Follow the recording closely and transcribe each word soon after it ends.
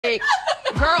like,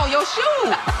 girl, your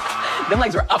shoe. Them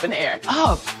legs were up in the air.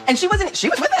 Oh, and she was with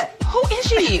it. Who is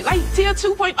she? Like Tia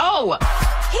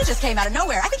 2.0. He just came out of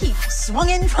nowhere. I think he swung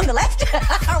in from the left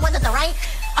or was it the right?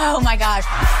 Oh my gosh.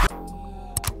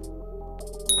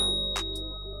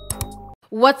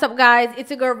 What's up, guys? It's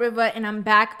your girl Rivah, and I'm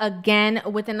back again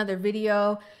with another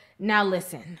video. Now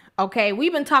listen, okay,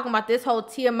 we've been talking about this whole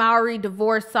Tia Mowry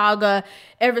divorce saga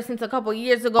ever since a couple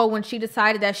years ago when she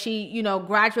decided that she,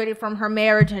 graduated from her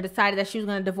marriage and decided that she was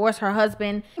going to divorce her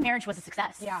husband. Marriage was a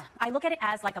success. Yeah. I look at it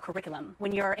as like a curriculum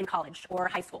when you're in college or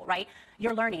high school, right?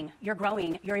 You're learning, you're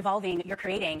growing, you're evolving, you're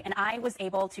creating. And I was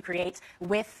able to create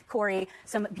with Cory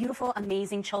some beautiful,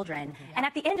 amazing children. Yeah. And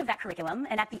at the end of that curriculum,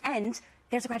 and at the end,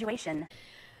 there's a graduation.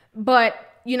 But,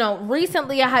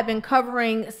 recently I have been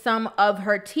covering some of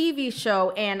her TV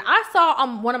show, and I saw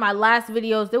on one of my last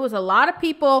videos, there was a lot of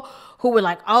people who were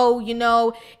like, oh,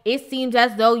 it seems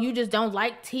as though you just don't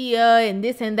like Tia and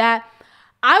this and that.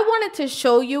 I wanted to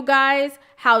show you guys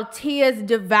how Tia's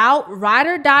devout ride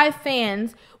or die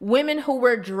fans, women who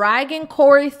were dragging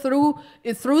Cory through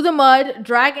the mud,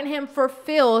 dragging him for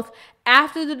filth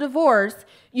after the divorce,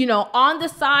 on the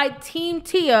side, Team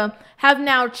Tia, have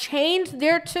now changed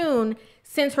their tune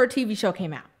since her TV show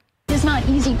came out. It's not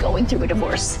easy going through a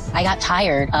divorce. I got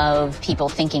tired of people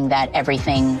thinking that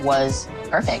everything was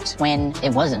perfect when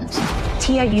it wasn't.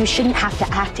 Tia, you shouldn't have to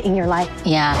act in your life.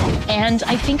 Yeah, and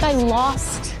I think I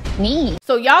lost me.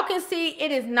 So y'all can see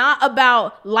it is not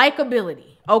about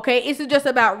likability, okay? It's just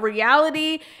about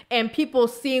reality and people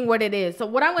seeing what it is. So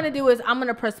what I'm going to do is I'm going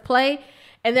to press play,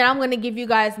 and then I'm going to give you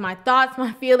guys my thoughts,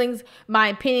 my feelings, my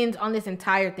opinions on this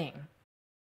entire thing.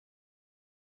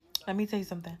 Let me tell you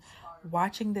something.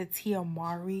 Watching the Tia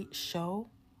Mowry show,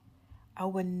 I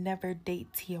would never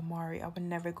date Tia Mowry. I would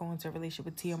never go into a relationship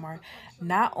with Tia Mowry.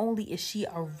 Not only is she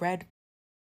a red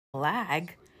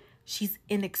flag, she's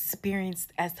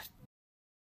inexperienced as...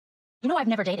 I've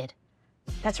never dated.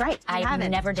 That's right. I've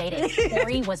never dated.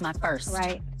 Cory was my first.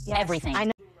 Right. Yes. Everything. I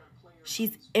know.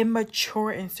 She's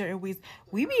immature in certain ways.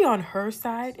 We be on her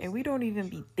side, and we don't even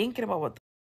be thinking about what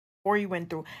Cory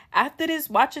went through. After this,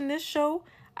 watching this show,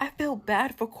 I feel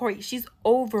bad for Cory. She's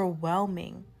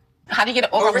overwhelming. How do you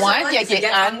get over one? You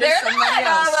get under somebody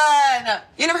else.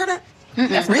 You never heard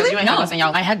that? Really? No,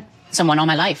 I had someone all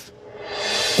my life.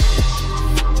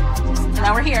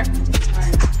 Now we're here.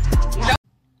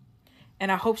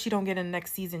 And I hope she don't get in the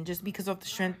next season just because of the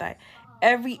strength that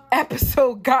every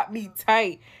episode got me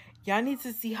tight. Y'all need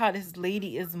to see how this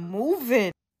lady is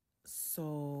moving.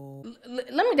 So let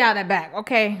me dial that back,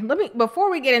 okay?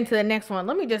 Before we get into the next one,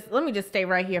 let me just stay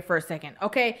right here for a second,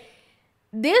 okay?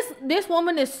 This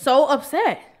woman is so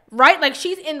upset, right? Like,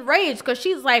 she's enraged because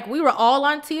she's like, we were all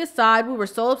on Tia's side. We were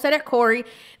so upset at Cory.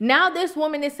 Now this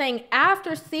woman is saying,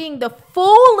 after seeing the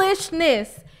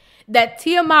foolishness that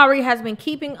Tia Mowry has been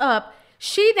keeping up,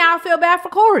 she now feel bad for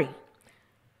Cory.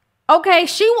 Okay,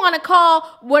 she want to call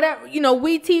whatever,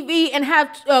 WeTV and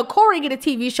have Cory get a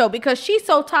TV show because she's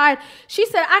so tired. She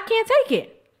said, I can't take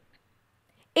it.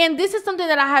 And this is something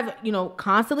that I have,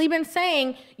 constantly been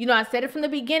saying. I said it from the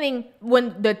beginning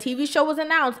when the TV show was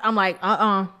announced. I'm like,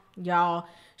 y'all,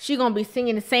 she going to be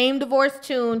singing the same divorce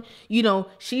tune.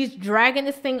 She's dragging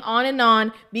this thing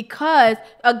on because,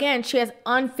 again, she has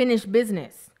unfinished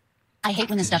business. I hate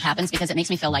when this stuff happens because it makes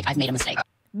me feel like I've made a mistake.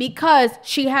 Because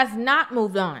she has not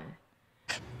moved on.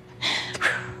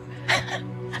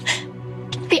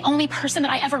 The only person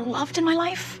that I ever loved in my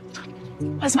life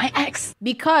was my ex.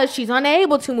 Because she's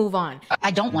unable to move on. I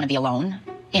don't want to be alone,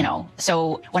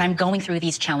 So when I'm going through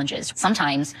these challenges,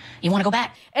 sometimes you want to go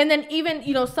back. And then even,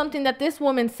 something that this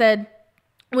woman said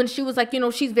when she was like,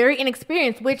 she's very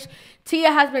inexperienced, which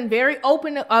Tia has been very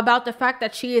open about the fact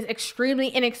that she is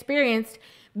extremely inexperienced,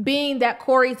 being that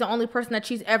Cory's the only person that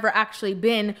she's ever actually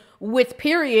been with,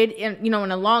 period, in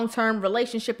a long-term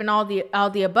relationship and all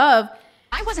the above.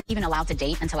 I wasn't even allowed to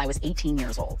date until I was 18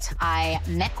 years old. I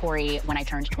met Cory when I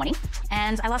turned 20,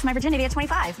 and I lost my virginity at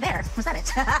 25. There, was that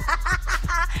it?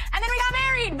 And then we got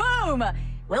married, boom!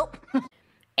 Welp.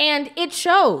 And it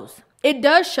shows. It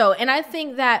does show. And I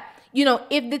think that,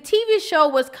 if the TV show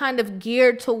was kind of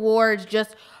geared towards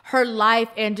just her life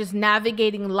and just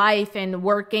navigating life and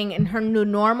working in her new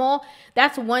normal,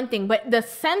 that's one thing. But the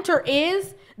center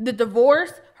is the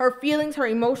divorce, her feelings, her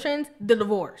emotions, the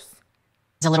divorce.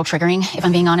 It's a little triggering, if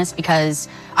I'm being honest, because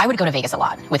I would go to Vegas a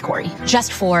lot with Cory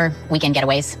just for weekend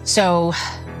getaways. So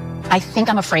I think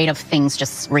I'm afraid of things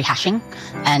just rehashing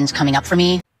and coming up for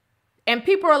me. And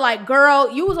people are like,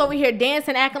 girl, you was over here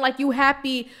dancing, acting like you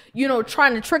happy,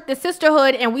 trying to trick the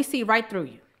sisterhood, and we see right through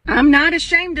you. I'm not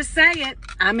ashamed to say it.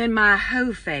 I'm in my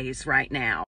hoe phase right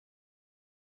now.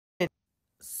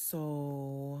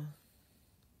 So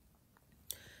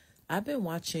I've been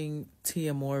watching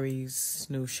Tia Mowry's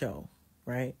new show,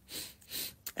 right?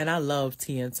 And I love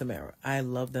Tia and Tamara. I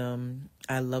love them.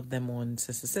 I love them on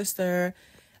Sister Sister.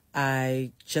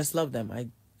 I just love them. I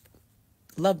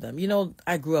love them. You know,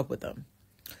 I grew up with them.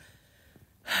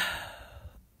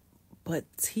 But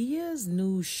Tia's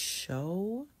new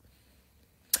show,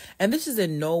 and this is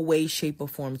in no way, shape, or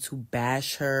form to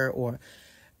bash her, or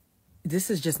this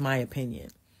is just my opinion.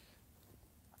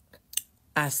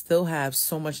 I still have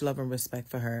so much love and respect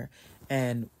for her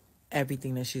and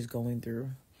everything that she's going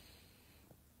through.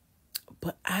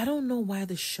 But I don't know why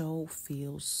the show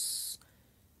feels,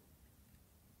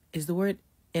 is the word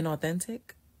inauthentic?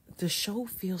 The show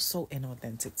feels so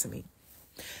inauthentic to me.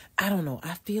 I don't know.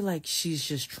 I feel like she's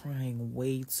just trying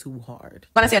way too hard.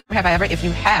 When I say have I ever, if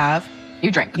you have,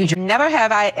 you drink. You drink. Never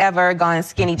have I ever gone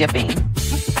skinny dipping.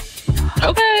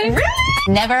 Okay. Really?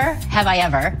 Never have I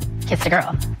ever kissed a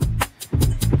girl.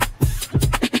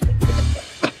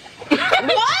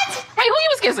 What? Wait, who you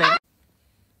was kissing?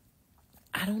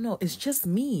 I don't know. It's just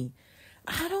me.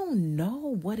 I don't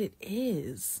know what it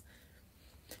is.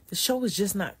 The show is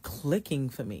just not clicking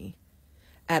for me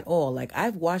at all. Like,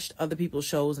 I've watched other people's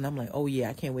shows and I'm like, oh yeah,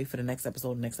 I can't wait for the next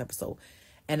episode.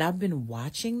 And I've been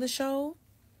watching the show,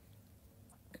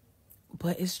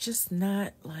 but it's just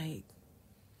not like,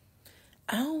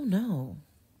 I don't know.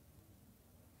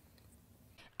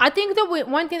 I think that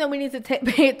one thing that we need to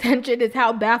pay attention is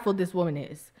how baffled this woman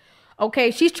is.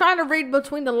 Okay, she's trying to read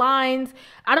between the lines.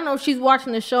 I don't know if she's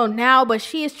watching the show now, but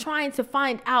she is trying to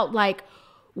find out, like,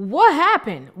 what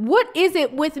happened? What is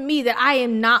it with me that I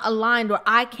am not aligned, or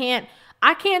I can't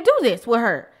do this with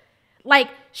her? Like,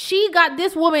 she got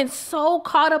this woman so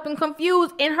caught up and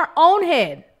confused in her own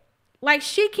head. Like,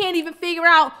 she can't even figure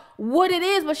out what it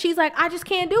is, but she's like, I just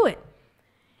can't do it.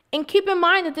 And keep in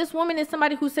mind that this woman is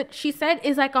somebody who she said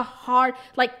is like a hard,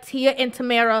 like Tia and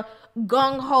Tamara,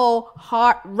 gung-ho,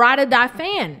 hard, ride-or-die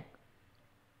fan.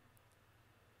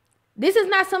 This is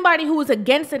not somebody who is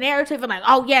against the narrative and like,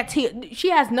 oh yeah, Tia, she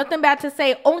has nothing bad to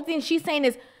say. Only thing she's saying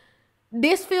is,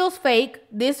 this feels fake,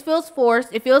 this feels forced,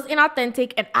 it feels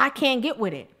inauthentic, and I can't get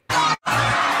with it.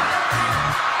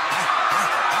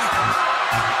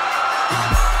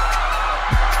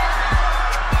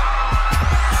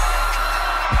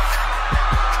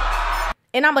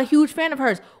 And I'm a huge fan of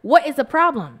hers. What is the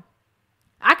problem?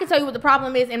 I can tell you what the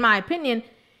problem is in my opinion.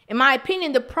 In my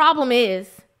opinion, the problem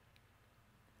is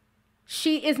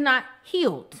she is not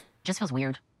healed. Just feels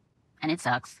weird. And it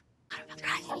sucks.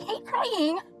 I hate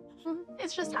crying.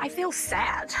 It's just, I feel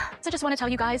sad. So I just want to tell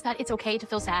you guys that it's okay to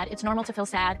feel sad. It's normal to feel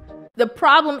sad. The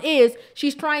problem is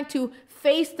she's trying to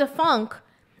face the funk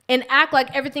and act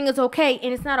like everything is okay,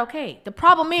 and it's not okay. The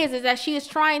problem is that she is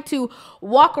trying to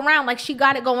walk around like she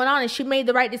got it going on and she made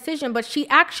the right decision, but she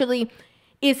actually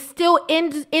is still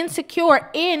insecure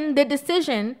in the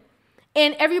decision,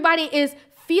 and everybody is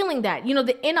feeling that. You know,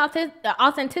 the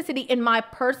authenticity, in my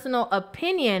personal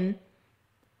opinion,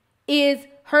 is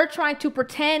her trying to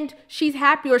pretend she's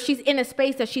happy or she's in a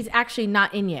space that she's actually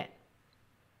not in yet.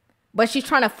 But she's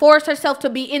trying to force herself to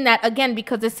be in that again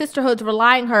because the sisterhood's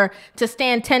relying her to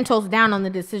stand 10 toes down on the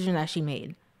decision that she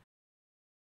made.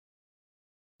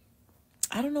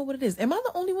 I don't know what it is. Am I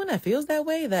the only one that feels that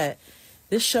way? That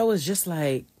this show is just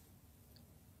like,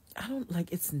 I don't like,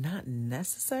 it's not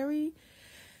necessary.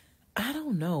 I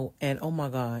don't know. And oh my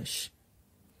gosh,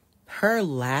 her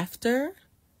laughter,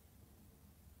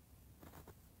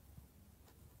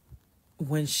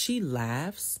 when she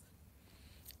laughs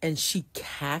and she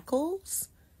cackles,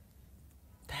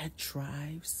 that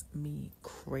drives me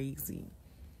crazy.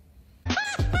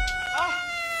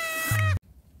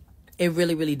 It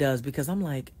really, really does, because I'm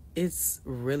like, it's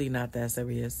really not that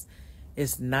serious.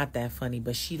 It's not that funny,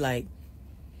 but she like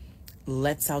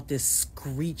lets out this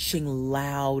screeching,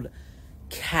 loud,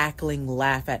 cackling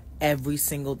laugh at every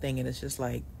single thing. And it's just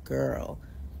like, girl,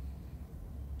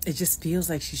 it just feels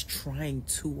like she's trying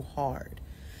too hard.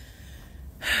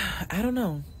 I don't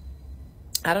know.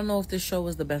 I don't know if this show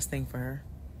was the best thing for her.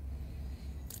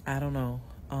 I don't know.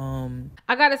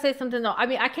 I gotta say something though. I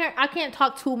mean, I can't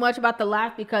talk too much about the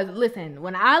laugh because listen,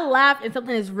 when I laugh and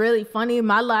something is really funny,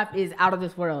 my laugh is out of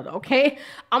this world. Okay,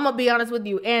 I'm gonna be honest with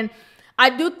you, and I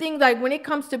do think like when it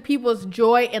comes to people's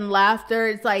joy and laughter,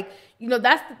 it's like, you know,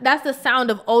 that's the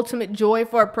sound of ultimate joy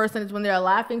for a person is when they're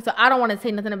laughing. So I don't want to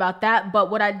say nothing about that,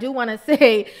 but what I do want to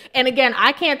say, and again,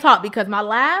 I can't talk because my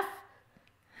laugh,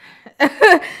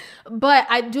 but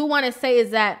I do want to say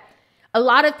is that a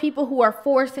lot of people who are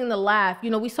forcing the laugh, you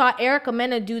know, we saw Erica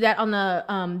Mena do that on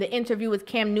the interview with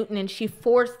Cam Newton, and she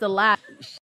forced the laugh.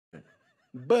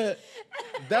 But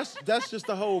that's just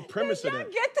the whole premise of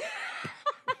that. Get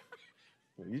that?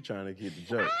 Well, you trying to get the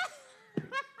joke.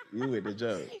 You with the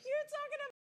joke.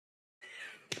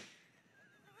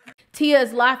 Tia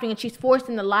is laughing and she's forced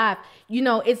to laugh. You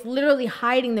know, it's literally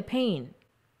hiding the pain.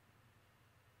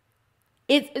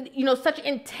 It's, you know, such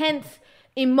intense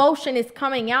emotion is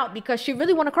coming out because she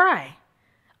really want to cry.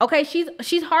 Okay,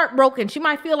 she's heartbroken. She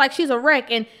might feel like she's a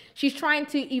wreck and she's trying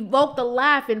to evoke the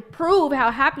laugh and prove how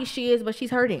happy she is, but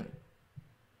she's hurting.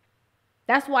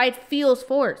 That's why it feels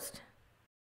forced.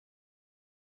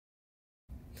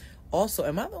 Also,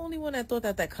 am I the only one that thought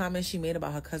that comment she made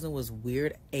about her cousin was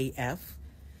weird AF?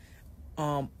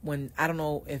 When, I don't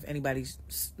know if anybody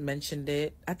mentioned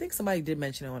it. I think somebody did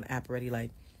mention it on the app already,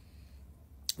 like,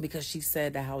 because she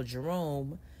said that how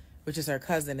Jerome, which is her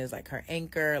cousin, is like her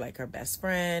anchor, like her best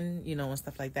friend, you know, and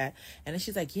stuff like that. And then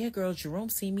she's like, yeah, girl, Jerome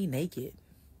seen me naked.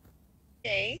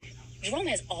 Okay. Jerome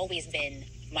has always been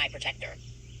my protector.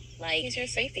 Like, he's your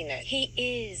safety net. He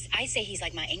is. I say he's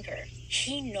like my anchor.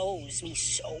 He knows me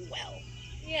so well.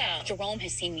 Yeah. Jerome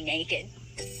has seen me naked.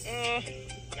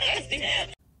 Nasty.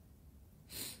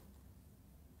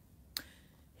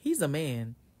 He's a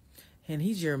man, and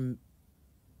he's your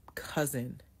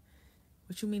cousin.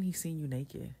 What you mean he's seen you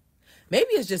naked? Maybe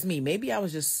it's just me. Maybe I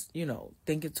was just, you know,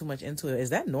 thinking too much into it. Is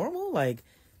that normal? Like,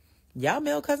 y'all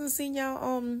male cousins seen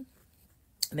y'all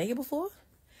naked before?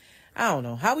 I don't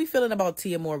know. How we feeling about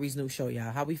Tia Mowry's new show,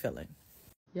 y'all? How we feeling?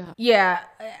 Yeah,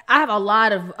 I have a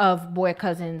lot of boy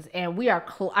cousins, and we are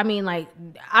I mean, like,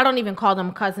 I don't even call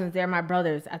them cousins. They're my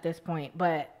brothers at this point.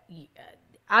 But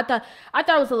I thought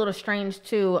it was a little strange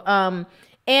too.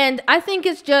 And I think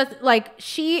it's just like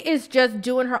she is just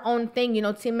doing her own thing. You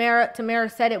know, Tamara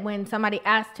said it when somebody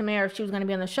asked Tamara if she was going to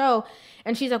be on the show,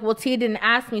 and she's like, "Well, Tia didn't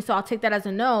ask me, so I'll take that as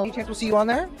a no." Any chance we'll see you on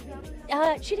there?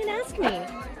 She didn't ask me.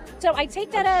 So I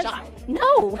take that as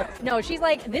no. She's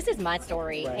like, this is my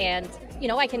story, and you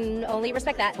know, I can only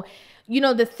respect that. You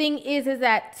know, the thing is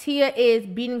that Tia is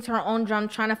beating to her own drum,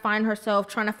 trying to find herself,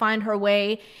 trying to find her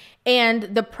way, and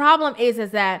the problem is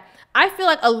that I feel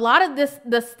like a lot of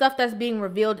the stuff that's being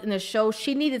revealed in the show,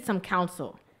 she needed some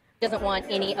counsel. Doesn't want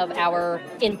any of our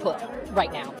input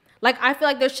right now. Like, I feel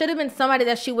like there should have been somebody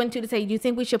that she went to say, do you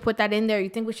think we should put that in there? You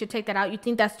think we should take that out? You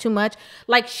think that's too much?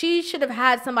 Like, she should have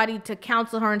had somebody to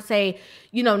counsel her and say,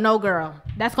 you know, no, girl,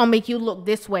 that's going to make you look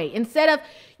this way. Instead of,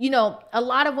 you know, a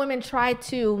lot of women try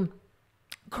to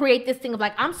create this thing of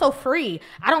like, I'm so free.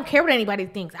 I don't care what anybody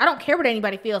thinks. I don't care what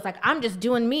anybody feels. Like, I'm just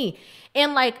doing me.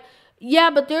 And like,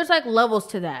 yeah, but there's like levels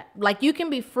to that. Like, you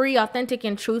can be free, authentic,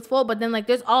 and truthful, but then like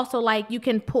there's also like you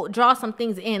can draw some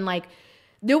things in. Like,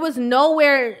 there was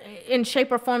nowhere in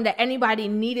shape or form that anybody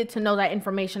needed to know that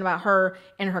information about her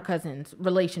and her cousin's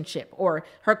relationship, or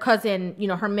her cousin, you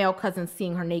know, her male cousin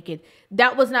seeing her naked.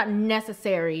 That was not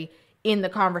necessary in the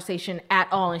conversation at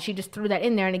all. And she just threw that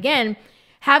in there. And again,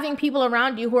 having people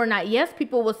around you who are not yes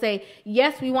people will say,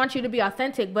 yes, we want you to be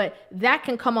authentic, but that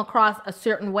can come across a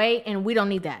certain way, and we don't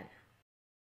need that.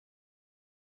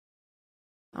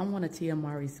 I'm one of Tia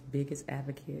Mowry's biggest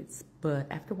advocates, but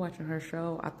after watching her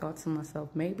show, I thought to myself,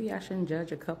 maybe I shouldn't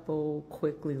judge a couple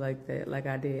quickly like that, like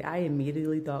I did. I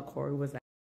immediately thought Cory was.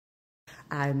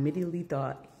 I immediately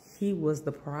thought he was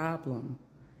the problem.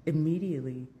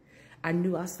 Immediately. I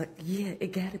knew, I was like, yeah,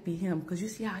 it got to be him, because you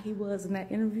see how he was in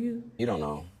that interview? You don't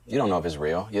know. You don't know if it's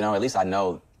real. You know, at least I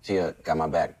know Tia got my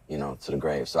back, you know, to the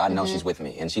grave. So I know she's with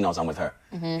me, and she knows I'm with her.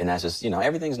 And that's just, you know,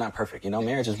 everything's not perfect. You know,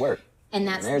 marriage is work. And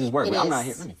that's marriage is work. it I'm is. not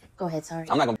here. Go ahead, sorry.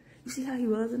 I'm not gonna. You see how he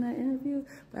was in that interview?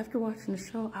 But after watching the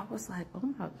show, I was like,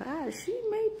 oh my God, she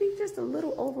may be just a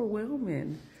little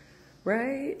overwhelming,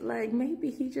 right? Like, maybe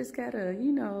he just gotta,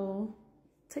 you know,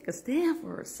 take a stand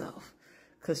for herself.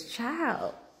 Because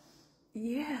child,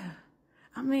 yeah,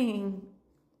 I mean,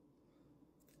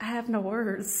 I have no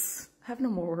words. I have no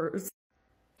more words.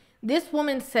 This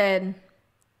woman said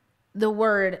the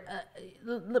word,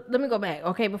 let me go back,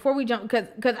 okay, before we jump, because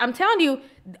I'm telling you,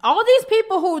 all these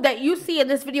people that you see in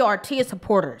this video are Tia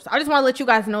supporters. I just want to let you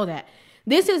guys know that.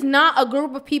 This is not a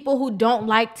group of people who don't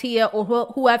like Tia or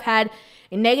who have had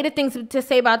negative things to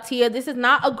say about Tia. This is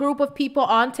not a group of people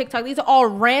on TikTok. These are all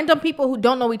random people who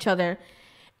don't know each other.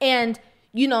 And,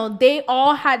 you know, they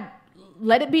all had,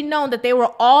 let it be known that they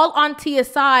were all on Tia's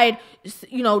side,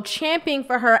 you know, championing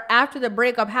for her after the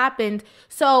breakup happened.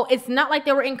 So it's not like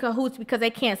they were in cahoots because they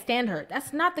can't stand her.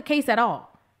 That's not the case at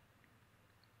all.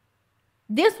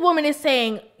 This woman is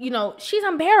saying, you know, she's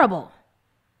unbearable.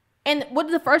 And what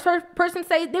did the first person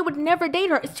say? They would never date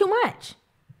her. It's too much.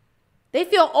 They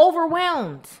feel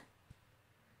overwhelmed.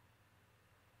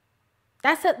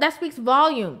 That speaks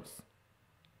volumes.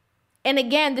 And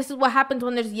again, this is what happens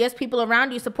when there's yes people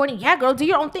around you supporting. Yeah, girl, do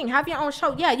your own thing. Have your own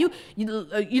show. Yeah, you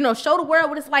know, show the world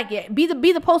what it's like. Yeah, be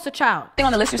the poster child. Thing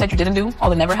on the list you said you didn't do, all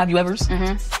the never have you evers.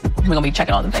 We're gonna be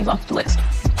checking all the things off the list.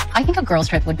 I think a girls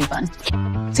trip would be fun.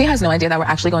 Tia has no idea that we're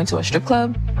actually going to a strip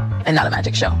club and not a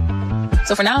magic show.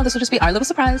 So for now, this will just be our little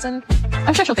surprise, and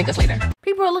I'm sure she'll thank us later.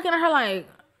 People are looking at her like,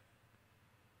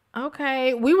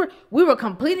 okay, we were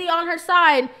completely on her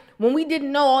side when we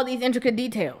didn't know all these intricate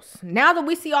details. Now that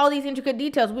we see all these intricate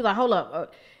details, we're like, hold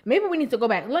up, maybe we need to go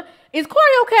back. Look, is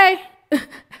Cory okay?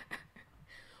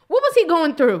 What was he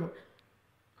going through?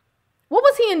 What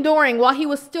was he enduring while he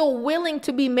was still willing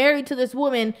to be married to this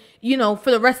woman, you know, for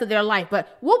the rest of their life?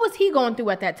 But what was he going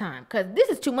through at that time? Because this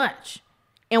is too much.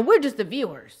 And we're just the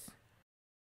viewers.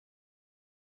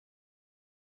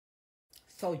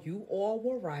 So you all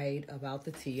were right about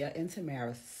the Tia and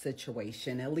Tamara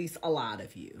situation, at least a lot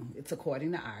of you. It's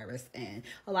according to Iris. And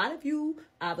a lot of you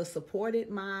either supported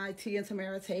my Tia and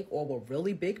Tamara take or were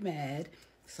really big mad.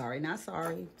 Sorry, not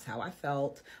sorry. It's how I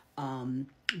felt.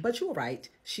 But you were right.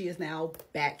 She is now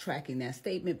backtracking that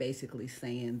statement, basically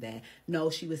saying that, no,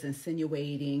 she was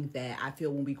insinuating that I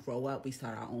feel when we grow up, we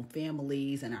start our own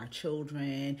families and our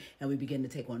children, and we begin to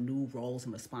take on new roles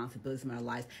and responsibilities in our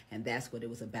lives, and that's what it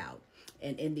was about.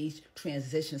 And in these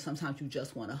transitions, sometimes you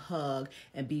just want to hug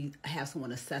and have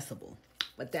someone accessible.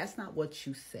 But that's not what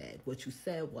you said. What you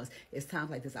said was, it's times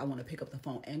like this, I want to pick up the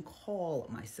phone and call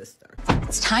my sister.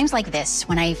 It's times like this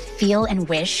when I feel and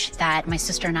wish that my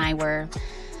sister and I were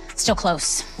still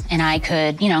close and I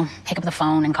could, you know, pick up the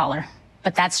phone and call her.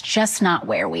 But that's just not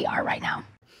where we are right now.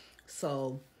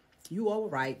 So you all were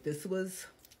right. This was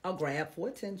a grab for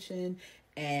attention,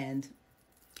 and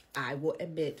I will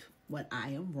admit when I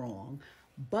am wrong,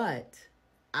 but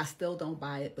I still don't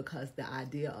buy it, because the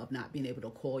idea of not being able to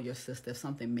call your sister if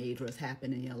something major has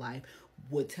happened in your life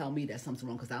would tell me that something's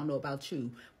wrong. Because I don't know about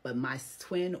you, but my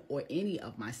twin or any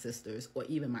of my sisters or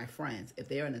even my friends, if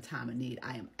they're in a time of need,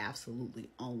 I am absolutely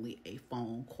only a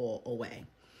phone call away.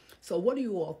 So what do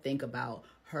you all think about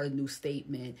her new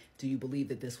statement? Do you believe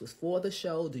that this was for the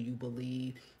show? Do you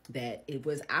believe that it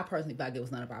was? I personally feel like it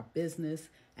was none of our business,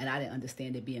 and I didn't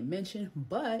understand it being mentioned,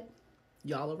 but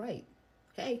y'all are right.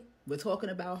 Hey, we're talking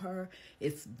about her.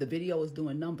 The video is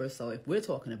doing numbers, so if we're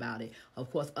talking about it, of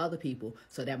course other people,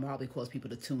 so that probably cause people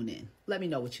to tune in. Let me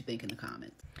know what you think in the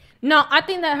comments. No, I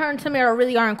think that her and Tamara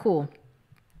really aren't cool.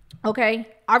 Okay?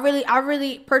 I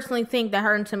really personally think that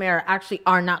her and Tamara actually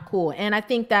are not cool. And I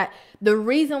think that the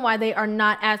reason why they are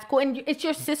not as cool, and it's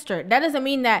your sister. That doesn't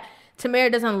mean that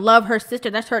Tamara doesn't love her sister.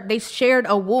 That's her. They shared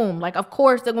a womb. Like, of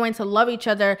course, they're going to love each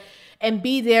other and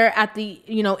be there at the,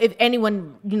 you know, if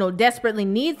anyone, you know, desperately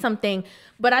needs something.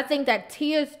 But I think that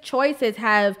Tia's choices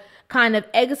have kind of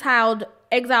exiled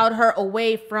her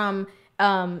away from,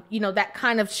 you know, that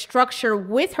kind of structure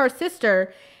with her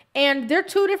sister. And they're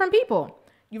two different people,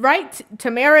 right?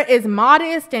 Tamara is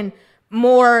modest and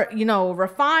more, you know,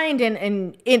 refined,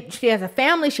 and she has a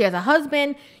family, she has a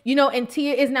husband, you know, and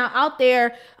Tia is now out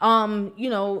there, you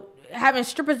know, having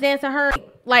strippers dance to her.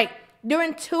 Like, they're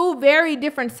in two very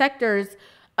different sectors.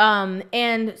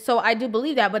 And so I do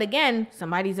believe that. But again,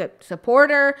 somebody's a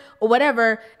supporter or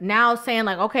whatever now saying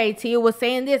like, okay, Tia was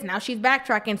saying this, now she's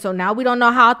backtracking, so now we don't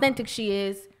know how authentic she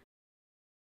is.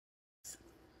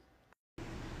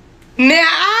 Now,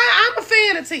 I'm a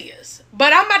fan of Tia's,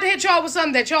 but I'm about to hit y'all with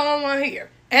something that y'all don't want to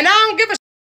hear. And I don't give a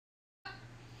shit.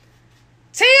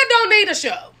 Tia don't need a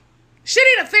show. She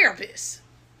need a therapist.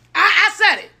 I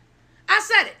said it. I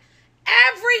said it.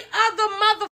 Every other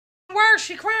motherfucking word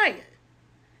she crying.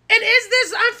 And is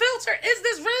this unfiltered? Is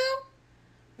this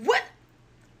real? What?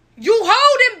 You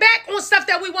holding back on stuff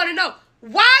that we want to know.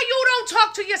 Why you don't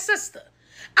talk to your sister?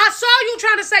 I saw you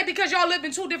trying to say because y'all live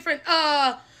in two different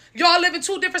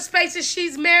spaces.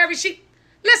 She's married.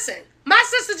 Listen, my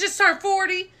sister just turned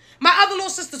 40. My other little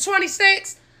sister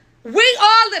 26. We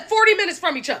all live 40 minutes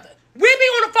from each other. We be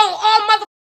on the phone all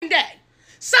motherfucking day.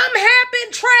 Something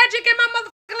happened tragic in my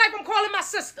motherfucking life. I'm calling my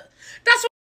sister. That's why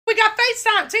we got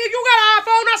FaceTime. Tia, you got an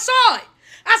iPhone. I saw it.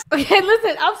 Okay,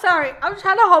 listen, I'm sorry. I'm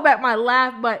trying to hold back my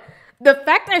laugh, but the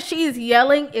fact that she is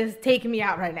yelling is taking me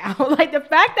out right now. Like, the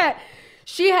fact that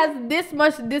she has this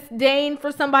much disdain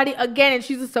for somebody again and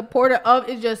she's a supporter of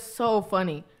is just so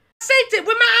funny. I seen it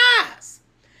with my eyes.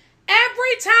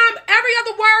 Every time, every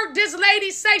other word this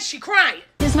lady says, she crying.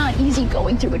 It's not easy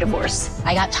going through a divorce.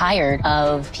 I got tired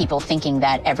of people thinking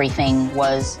that everything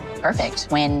was perfect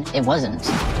when it wasn't.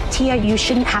 Tia, you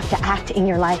shouldn't have to act in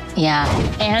your life. Yeah,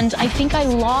 and I think I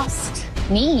lost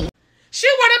me. She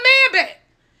want a man back.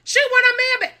 She want a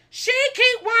man back. She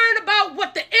keep worrying about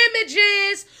what the image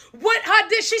is, what her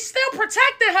did. She's still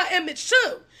protecting her image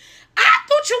too. I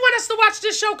thought you want us to watch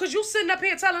this show because you sitting up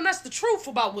here telling us the truth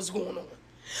about what's going on.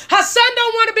 Her son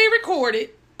don't want to be recorded.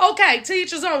 Okay, to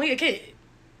each his own, he a kid.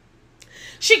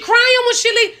 She crying when she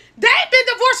leave. They've been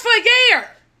divorced for a year.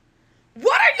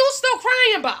 What are you still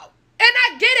crying about? And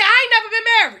I get it. I ain't never been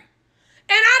married.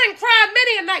 And I didn't cry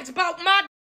many a nights about my...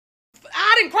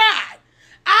 I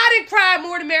didn't cry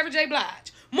more than Mary J.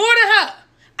 Blige. More than her.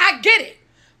 I get it.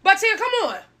 But Tia, come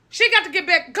on. She got to get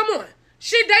back. Come on.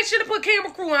 They should have put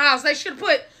camera crew in her house. They should have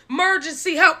put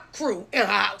emergency help crew in her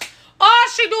house. All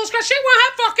she do is because she want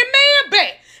her fucking man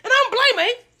back. And I don't blame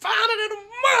her. He found it in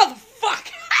a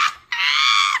motherfucker.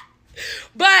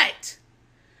 But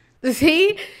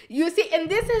see, and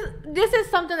this is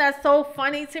something that's so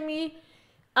funny to me.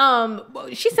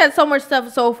 She said so much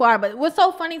stuff so far, but what's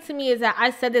so funny to me is that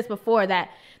I said this before,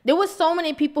 that there was so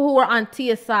many people who were on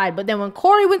Tia's side, but then when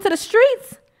Cory went to the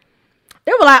streets,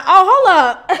 they were like, "Oh, hold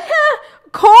up,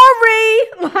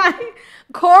 Cory, like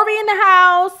Cory in the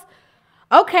house."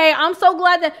 Okay, I'm so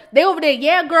glad that they over there.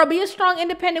 Yeah, girl, be a strong,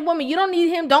 independent woman. You don't need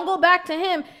him. Don't go back to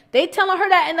him. They telling her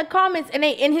that in the comments, and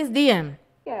they in his DM.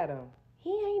 Look at him. He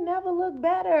ain't never looked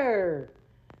better.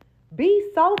 Be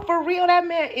so for real. That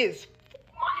man is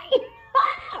fine.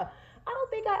 I don't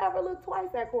think I ever looked twice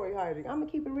at Cory Hardrict. I'm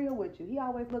gonna keep it real with you. He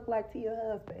always looked like Tia's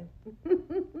husband.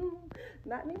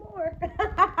 Not anymore.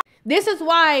 This is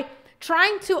why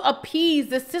trying to appease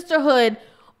the sisterhood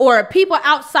or people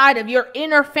outside of your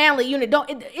inner family unit,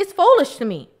 it's foolish to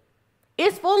me.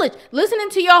 It's foolish. Listening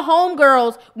to your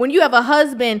homegirls when you have a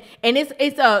husband and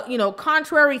it's a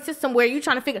contrary system where you're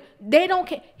trying to figure, they don't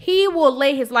care. He will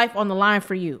lay his life on the line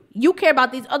for you. You care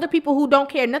about these other people who don't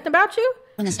care nothing about you?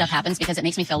 When this stuff happens, because it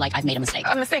makes me feel like I've made a mistake.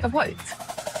 A mistake of what?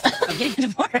 Of getting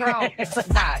divorced. Girl,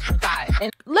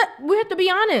 die. We have to be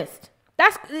honest.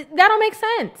 That don't make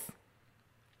sense.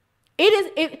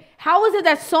 How is it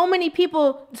that so many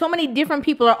different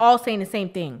people are all saying the same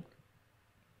thing?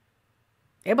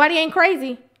 Everybody ain't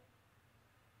crazy.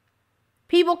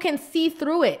 People can see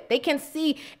through it. They can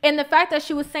see. And the fact that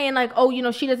she was saying like,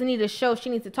 oh, she doesn't need a show. She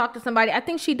needs to talk to somebody. I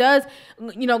think she does,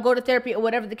 go to therapy or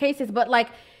whatever the case is. But like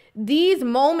these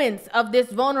moments of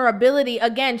this vulnerability,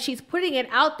 again, she's putting it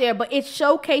out there, but it's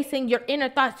showcasing your inner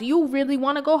thoughts. Do you really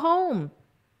want to go home?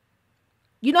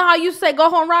 You know how you say, go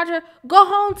home, Roger? Go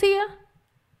home, Tia.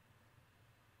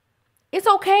 It's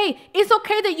okay. It's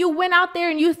okay that you went out there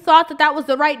and you thought that was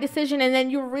the right decision, and then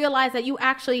you realize that you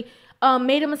actually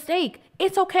made a mistake.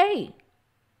 It's okay.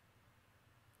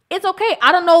 It's okay.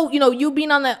 I don't know, you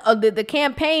being on the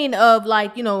campaign of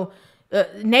like,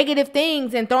 negative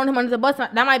things and throwing him under the bus.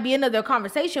 That might be another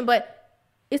conversation, but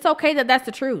it's okay that that's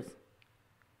the truth.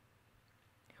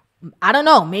 I don't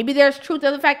know. Maybe there's truth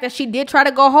to the fact that she did try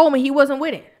to go home and he wasn't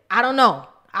with it. I don't know.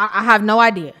 I have no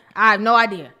idea. I have no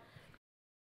idea.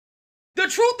 The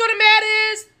truth of the matter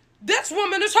is, this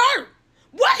woman is hurt.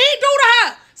 What he do to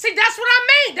her? See, that's what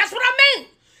I mean.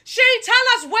 She ain't tell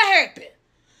us what happened.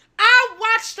 I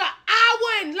watched an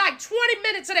hour and like 20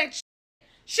 minutes of that shit.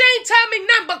 She ain't tell me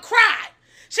nothing but cry.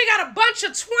 She got a bunch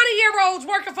of 20-year-olds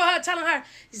working for her telling her,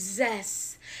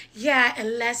 Zess, yeah,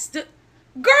 and let's do...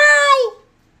 Girl,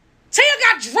 Tia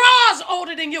got drawers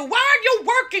older than you. Why are you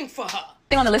working for her?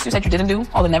 Thing on the list you said you didn't do,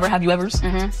 all the never have you evers.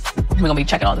 Mm-hmm. We're gonna be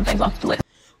checking all them things off the list.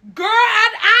 Girl,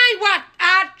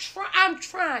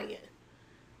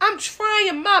 I'm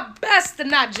trying my best to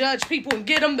not judge people and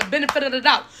give them the benefit of the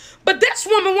doubt. But this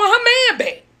woman want her man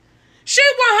back. She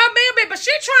want her man back, but she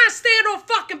trying to stand on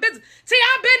fucking business. See,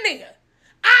 I've been there.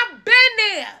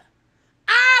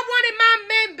 I wanted my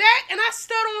man back, and I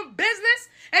stood on business,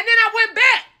 and then I went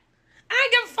back. I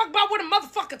ain't give a fuck about what a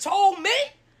motherfucker told me.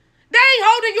 They ain't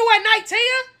holding you at night,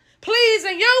 Tia.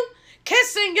 Pleasing you,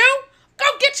 kissing you. Go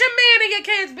get your man and your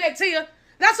kids back, Tia.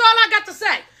 That's all I got to say.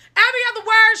 Every other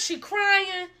word, she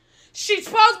crying. She's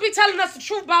supposed to be telling us the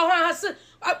truth about her and her sister.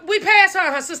 We passed her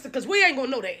and her sister because we ain't going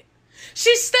to know that.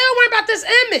 She's still worried about this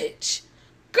image.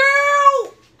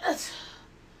 Girl.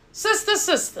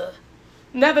 Sister.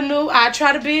 Never knew I'd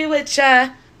try to be with ya.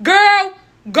 Girl,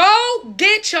 go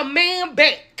get your man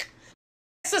back.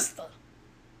 Sister,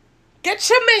 get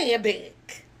your man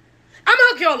back. I'm going to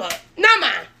hook y'all up. Not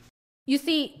mine. You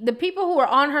see, the people who are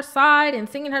on her side and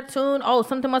singing her tune, oh,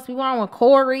 something must be wrong with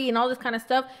Cory and all this kind of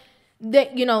stuff,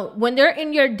 that, when they're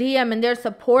in your DM and they're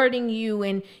supporting you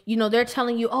and, they're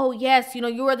telling you, oh, yes,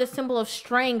 you are the symbol of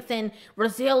strength and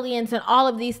resilience and all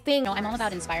of these things. I'm all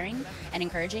about inspiring and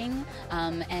encouraging.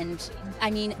 And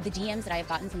I mean, the DMs that I have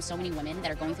gotten from so many women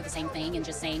that are going through the same thing and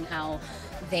just saying how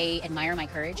they admire my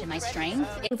courage and my strength.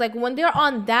 It's like when they're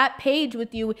on that page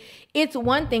with you, it's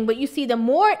one thing, but you see the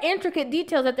more intricate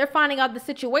details that they're finding out the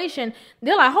situation,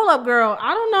 they're like, hold up, girl,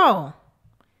 I don't know.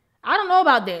 I don't know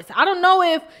about this. I don't know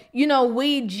if, you know,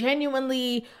 we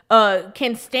genuinely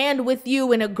can stand with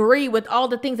you and agree with all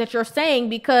the things that you're saying,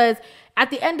 because at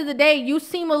the end of the day, you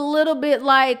seem a little bit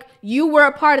like you were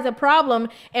a part of the problem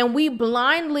and we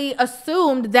blindly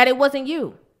assumed that it wasn't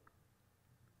you.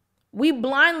 We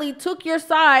blindly took your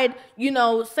side, you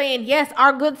know, saying, yes,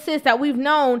 our good sis that we've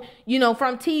known, you know,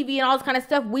 from TV and all this kind of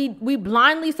stuff. We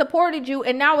blindly supported you.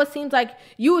 And now it seems like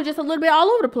you were just a little bit all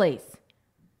over the place.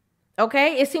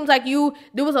 Okay. It seems like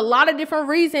there was a lot of different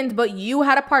reasons, but you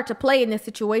had a part to play in this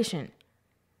situation.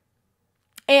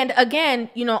 And again,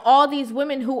 you know, all these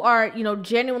women who are, you know,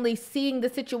 genuinely seeing the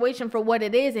situation for what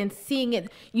it is and seeing it,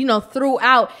 you know,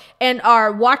 throughout, and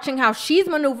are watching how she's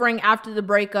maneuvering after the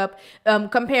breakup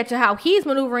compared to how he's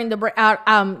maneuvering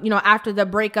you know, after the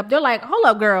breakup. They're like, hold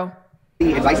up, girl.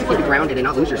 The advice to keep it grounded and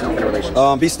not lose yourself in a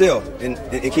relationship. Be still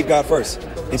and keep God first,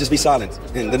 and just be silent.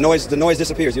 And the noise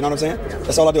disappears. You know what I'm saying?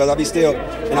 That's all I do. I be still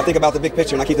and I think about the big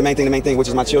picture, and I keep the main thing, which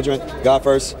is my children, God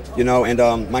first, you know,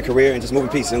 and my career, and just move in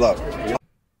peace and love.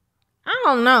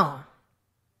 I don't know.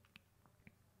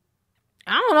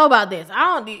 I don't know about this.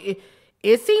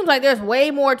 It seems like there's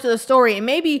way more to the story, and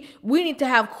maybe we need to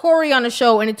have Cory on the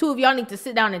show, and the two of y'all need to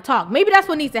sit down and talk. Maybe that's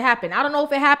what needs to happen. I don't know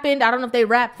if it happened. I don't know if they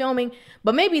wrapped filming,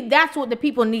 but maybe that's what the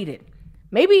people needed.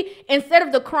 Maybe instead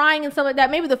of the crying and stuff like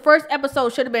that, maybe the first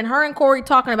episode should have been her and Cory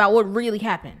talking about what really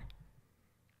happened.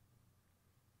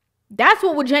 That's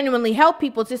what would genuinely help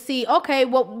people to see, okay,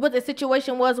 what the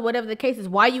situation was, or whatever the case is,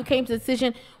 why you came to the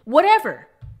decision, whatever.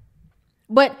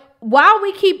 But while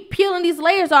we keep peeling these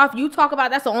layers off, you talk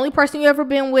about that's the only person you ever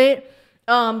been with.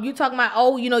 You talking about,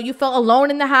 oh, you know, you felt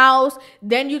alone in the house.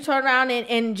 Then you turn around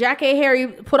and Jack A. Harry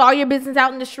put all your business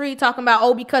out in the street talking about,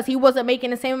 oh, because he wasn't making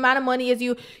the same amount of money as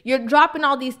you. You're dropping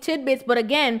all these tidbits. But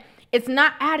again, it's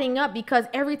not adding up, because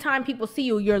every time people see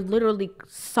you, you're literally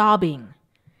sobbing.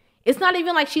 It's not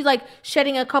even like she's like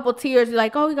shedding a couple tears. You're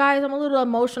like, oh, guys, I'm a little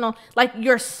emotional. Like,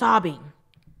 you're sobbing.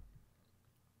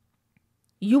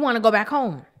 You want to go back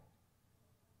home.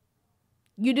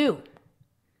 You do.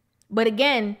 But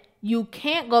again, you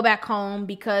can't go back home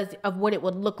because of what it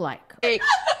would look like. Hey,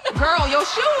 girl, your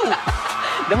shoe.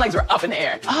 Them legs were up in the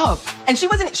air. Oh, and she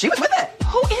was with it.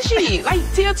 Who is she? Like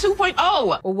Tia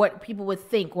 2.0. Or what people would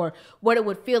think, or what it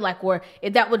would feel like, or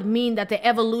if that would mean that the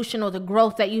evolution or the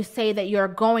growth that you say that you're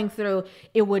going through,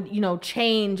 it would, you know,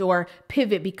 change or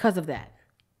pivot because of that.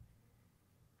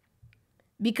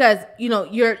 Because, you know,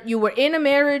 you were in a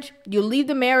marriage, you leave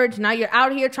the marriage, now you're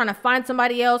out here trying to find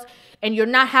somebody else, and you're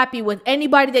not happy with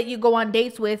anybody that you go on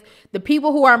dates with. The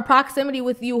people who are in proximity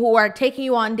with you, who are taking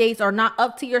you on dates, are not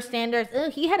up to your standards. Oh,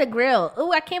 he had a grill.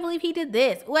 Oh, I can't believe he did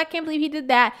this. Oh, I can't believe he did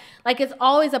that. Like, it's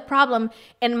always a problem.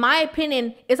 In my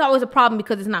opinion, it's always a problem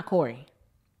because it's not Cory.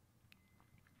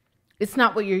 It's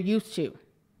not what you're used to.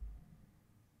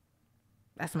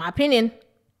 That's my opinion.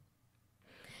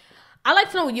 I'd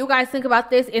like to know what you guys think about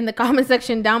this in the comment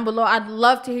section down below. I'd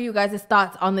love to hear you guys'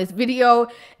 thoughts on this video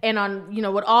and on, you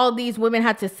know, what all these women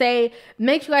had to say.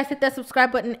 Make sure you guys hit that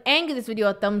subscribe button and give this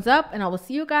video a thumbs up, and I will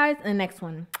see you guys in the next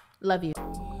one. Love you.